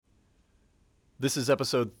This is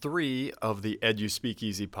episode 3 of the Edu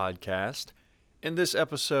Speakeasy podcast, and this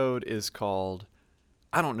episode is called,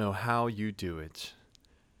 I Don't Know How You Do It.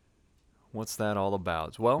 What's that all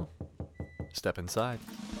about? Well, step inside.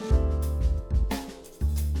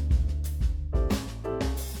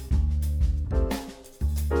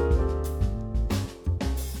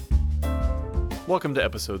 Welcome to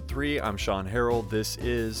episode 3. I'm Sean Harrell. This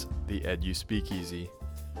is the Edu Speakeasy,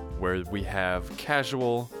 where we have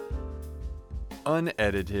casual,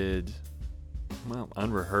 unedited,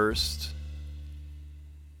 unrehearsed,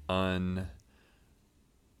 unwise,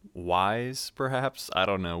 perhaps? I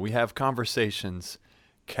don't know. We have conversations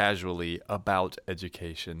casually about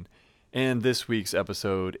education. And this week's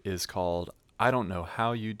episode is called, I Don't Know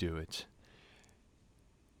How You Do It.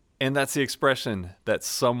 And that's the expression that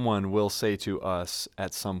someone will say to us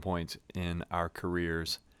at some point in our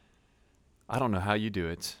careers. I don't know how you do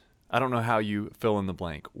it. I don't know how you fill in the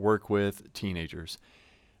blank. Work with teenagers.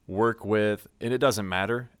 Work with, and it doesn't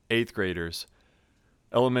matter, 8th graders,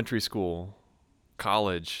 elementary school,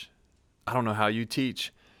 college. I don't know how you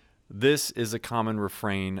teach. This is a common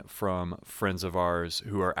refrain from friends of ours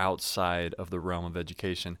who are outside of the realm of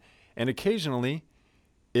education. And occasionally,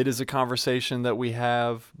 it is a conversation that we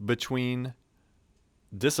have between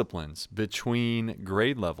disciplines, between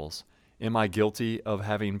grade levels. Am I guilty of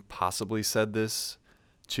having possibly said this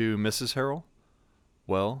to Mrs. Harrell?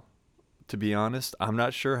 Well, to be honest, I'm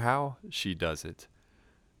not sure how she does it.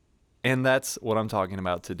 And that's what I'm talking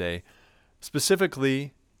about today.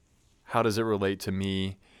 Specifically, how does it relate to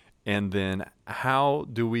me? And then how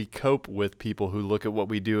do we cope with people who look at what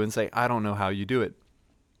we do and say, I don't know how you do it?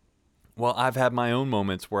 Well, I've had my own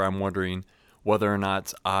moments where I'm wondering whether or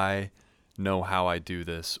not I know how I do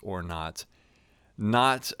this or not.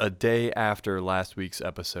 Not a day after last week's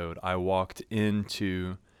episode, I walked in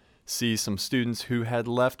to see some students who had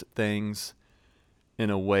left things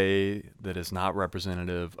in a way that is not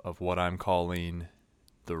representative of what I'm calling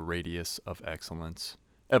the radius of excellence.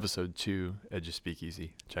 Episode 2, Edu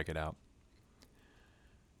Speakeasy. Check it out.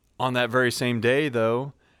 On that very same day,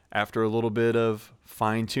 though, after a little bit of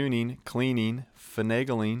fine-tuning, cleaning,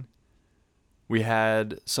 finagling, we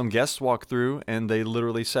had some guests walk through and they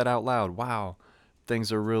literally said out loud, wow,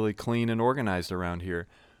 things are really clean and organized around here.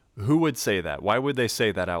 Who would say that? Why would they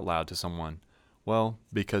say that out loud to someone? Well,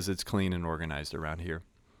 because it's clean and organized around here.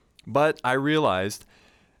 But I realized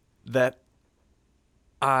that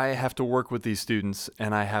I have to work with these students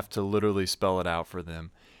and I have to literally spell it out for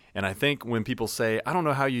them. And I think when people say, I don't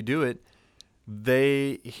know how you do it,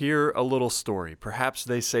 they hear a little story. Perhaps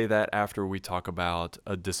they say that after we talk about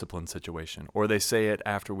a discipline situation, or they say it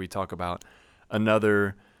after we talk about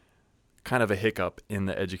another kind of a hiccup in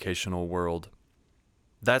the educational world.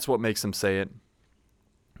 That's what makes them say it.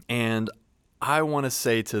 And I want to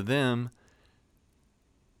say to them,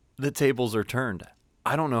 the tables are turned.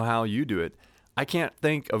 I don't know how you do it. I can't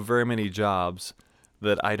think of very many jobs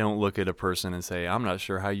that I don't look at a person and say, I'm not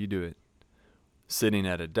sure how you do it. Sitting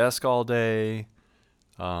at a desk all day,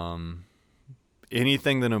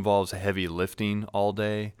 anything that involves heavy lifting all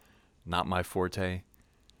day, not my forte.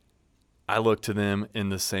 I look to them in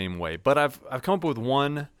the same way. But I've come up with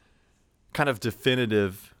one kind of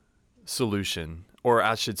definitive solution, or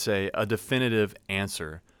I should say a definitive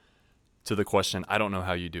answer to the question, I don't know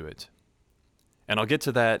how you do it. And I'll get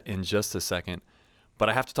to that in just a second. But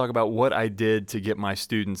I have to talk about what I did to get my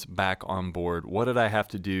students back on board. What did I have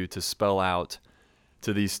to do to spell out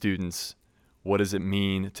to these students, what does it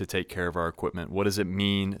mean to take care of our equipment? What does it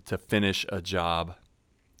mean to finish a job?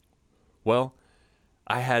 Well,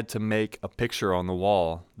 I had to make a picture on the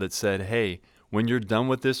wall that said, hey, when you're done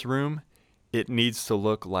with this room, it needs to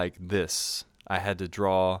look like this. I had to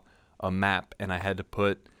draw a map and I had to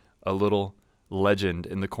put a little legend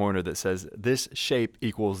in the corner that says this shape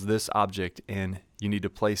equals this object and you need to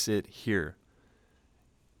place it here.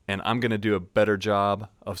 And I'm going to do a better job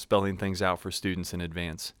of spelling things out for students in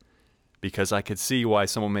advance because I could see why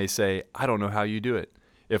someone may say, I don't know how you do it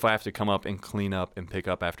if I have to come up and clean up and pick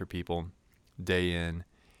up after people day in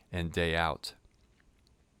and day out.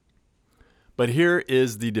 But here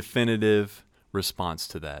is the definitive response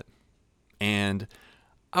to that. And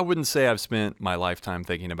I wouldn't say I've spent my lifetime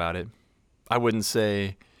thinking about it. I wouldn't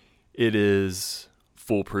say it is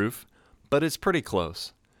foolproof, but it's pretty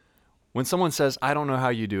close. When someone says, I don't know how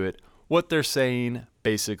you do it, what they're saying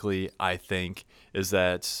basically, I think, is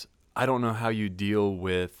that I don't know how you deal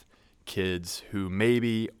with kids who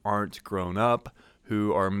maybe aren't grown up,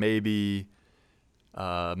 who are maybe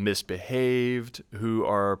misbehaved, who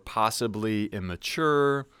are possibly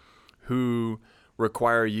immature, who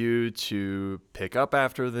require you to pick up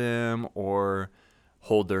after them or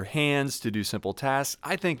hold their hands to do simple tasks.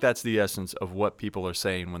 I think that's the essence of what people are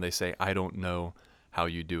saying when they say, I don't know how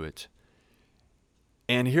you do it.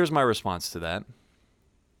 And here's my response to that.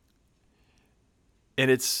 And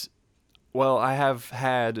I have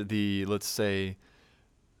had let's say,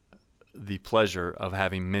 the pleasure of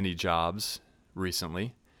having many jobs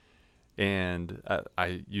recently. And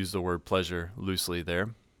I use the word pleasure loosely there.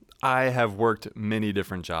 I have worked many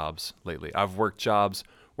different jobs lately. I've worked jobs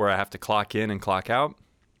where I have to clock in and clock out.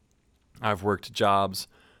 I've worked jobs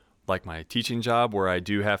like my teaching job where I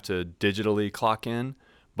do have to digitally clock in,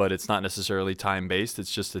 but it's not necessarily time-based.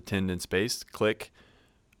 It's just attendance-based. Click,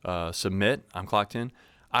 submit, I'm clocked in.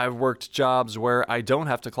 I've worked jobs where I don't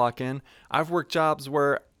have to clock in. I've worked jobs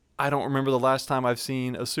where I don't remember the last time I've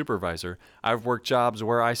seen a supervisor. I've worked jobs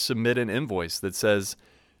where I submit an invoice that says,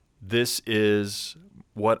 this is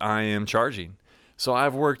what I am charging. So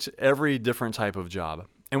I've worked every different type of job.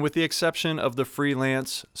 And with the exception of the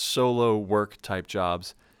freelance solo work type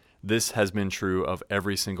jobs, this has been true of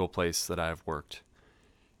every single place that I've worked.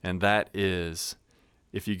 And that is,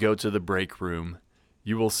 if you go to the break room,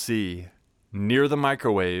 you will see near the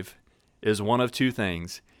microwave is one of two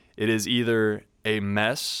things. It is either a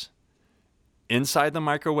mess inside the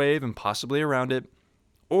microwave and possibly around it,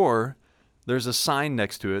 or there's a sign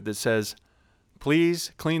next to it that says,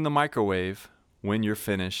 please clean the microwave when you're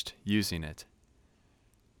finished using it.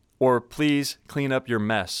 Or please clean up your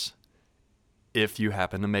mess if you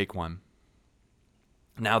happen to make one.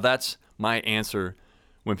 Now that's my answer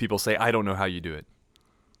when people say, I don't know how you do it,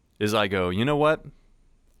 is I go, you know what?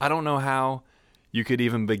 I don't know how you could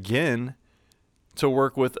even begin to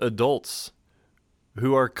work with adults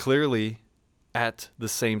who are clearly at the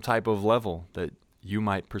same type of level that you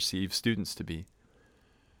might perceive students to be.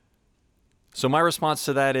 So my response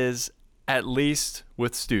to that is, at least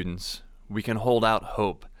with students, we can hold out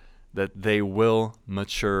hope that they will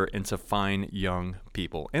mature into fine young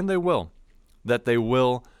people. And they will. That they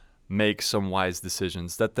will make some wise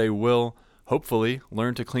decisions. That they will, hopefully,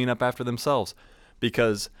 learn to clean up after themselves.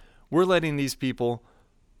 Because we're letting these people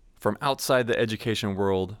from outside the education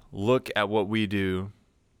world look at what we do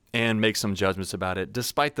and make some judgments about it,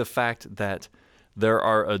 despite the fact that there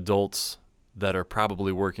are adults that are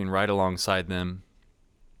probably working right alongside them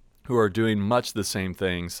who are doing much the same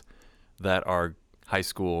things that our high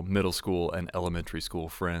school, middle school, and elementary school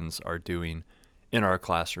friends are doing in our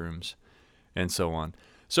classrooms and so on.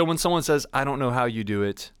 So when someone says, I don't know how you do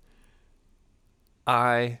it,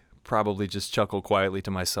 I probably just chuckle quietly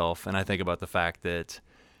to myself, and I think about the fact that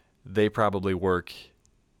they probably work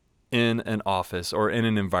in an office or in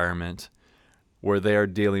an environment where they are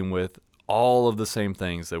dealing with all of the same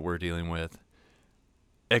things that we're dealing with,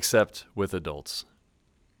 except with adults.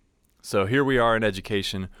 So here we are in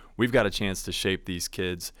education. We've got a chance to shape these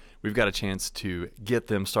kids. We've got a chance to get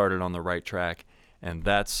them started on the right track, and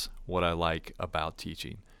that's what I like about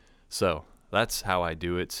teaching. So that's how I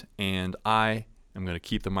do it, and I am going to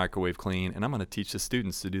keep the microwave clean, and I'm going to teach the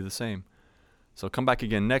students to do the same. So come back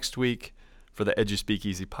again next week for the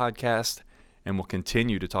EduSpeakEasy podcast, and we'll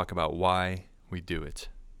continue to talk about why we do it.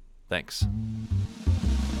 Thanks.